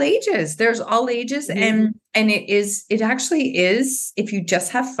there's all ages. And it actually is, if you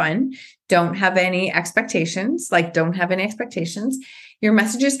just have fun, don't have any expectations, your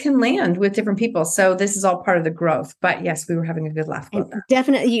messages can land with different people. So this is all part of the growth. But yes, we were having a good laugh about that.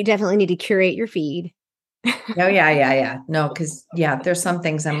 You definitely need to curate your feed. Oh, yeah. No, because there's some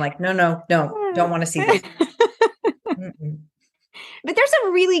things I'm like, no, don't want to see this. But there's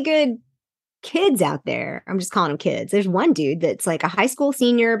some really good kids out there. I'm just calling them kids. There's one dude that's like a high school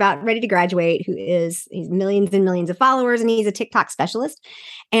senior about ready to graduate he's millions and millions of followers, and he's a TikTok specialist.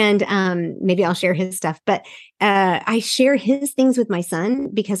 And maybe I'll share his stuff, but I share his things with my son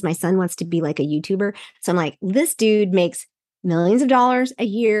because my son wants to be like a YouTuber. So I'm like, this dude makes millions of dollars a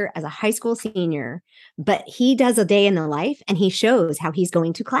year as a high school senior, but he does a day in the life and he shows how he's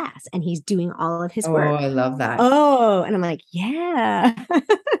going to class and he's doing all of his work. Oh, I love that. Oh, and I'm like, yeah.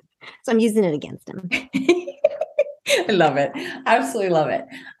 So I'm using it against him. I love it. Absolutely love it.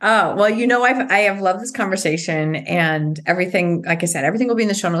 Well, I have loved this conversation, and everything, like I said, everything will be in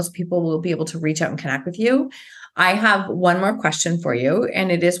the show notes. People will be able to reach out and connect with you. I have one more question for you,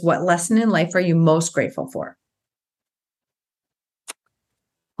 and it is, what lesson in life are you most grateful for?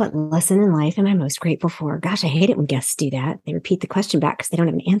 What lesson in life am I most grateful for? Gosh, I hate it when guests do that. They repeat the question back because they don't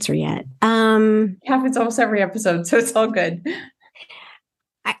have an answer yet. It happens almost every episode, so it's all good.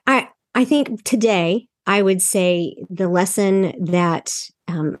 I think today I would say the lesson that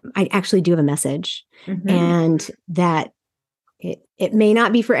I actually do have a message, and that it may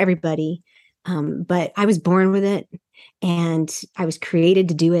not be for everybody, but I was born with it and I was created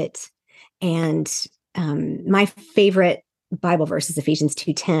to do it. And my favorite Bible verse is Ephesians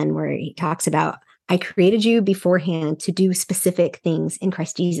 2:10, where he talks about, I created you beforehand to do specific things in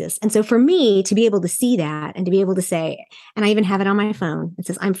Christ Jesus. And so for me to be able to see that and to be able to say, and I even have it on my phone, it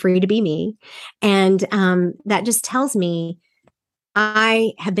says, I'm free to be me. And that just tells me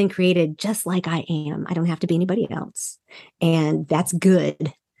I have been created just like I am. I don't have to be anybody else. And that's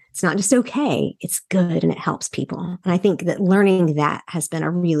good. It's not just okay. It's good. And it helps people. And I think that learning that has been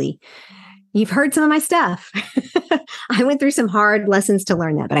you've heard some of my stuff. I went through some hard lessons to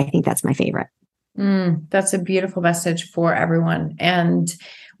learn that, but I think that's my favorite. That's a beautiful message for everyone. And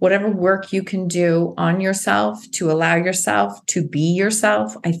whatever work you can do on yourself to allow yourself to be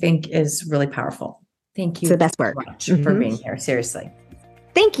yourself, I think is really powerful. Thank you. It's the best work. So much for being here. Seriously.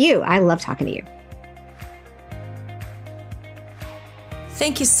 Thank you. I love talking to you.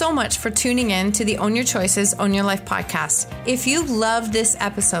 Thank you so much for tuning in to the Own Your Choices, Own Your Life podcast. If you loved this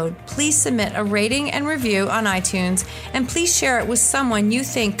episode, please submit a rating and review on iTunes, and please share it with someone you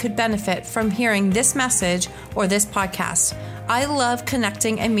think could benefit from hearing this message or this podcast. I love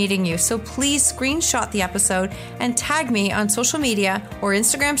connecting and meeting you, so please screenshot the episode and tag me on social media or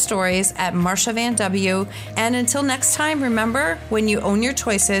Instagram stories at Marsha Van W. And until next time, remember, when you own your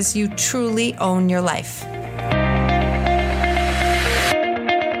choices, you truly own your life.